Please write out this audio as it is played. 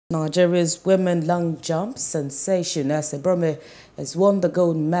Nigeria's women long jump sensation Ese Brume has won the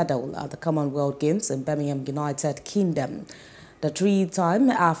gold medal at the Commonwealth Games in Birmingham, United Kingdom. The three-time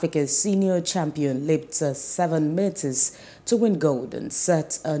Africa's senior champion leaped 7 meters to win gold and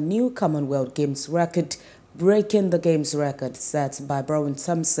set a new Commonwealth Games record, breaking the Games record set by Brian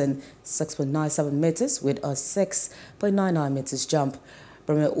Thompson 6.97 meters with a 6.99 meters jump.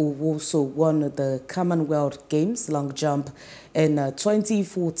 Brume also won the Commonwealth Games long jump in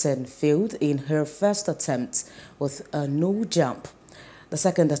 2014, failed in her first attempt with a no jump. The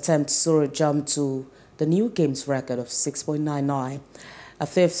second attempt saw her jump to the new Games record of 6.99. A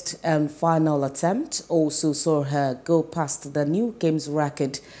fifth and final attempt also saw her go past the new Games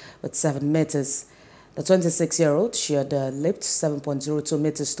record with 7 meters. The 26-year-old shared leaped 7.02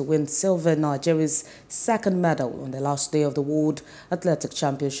 meters to win silver, Nigeria's second medal on the last day of the World Athletic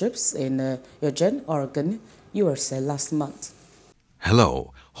Championships in Eugene, Oregon, USA last month.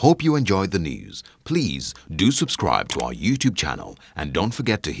 Hello, hope you enjoyed the news. Please do subscribe to our YouTube channel and don't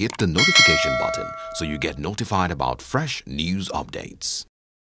forget to hit the notification button so you get notified about fresh news updates.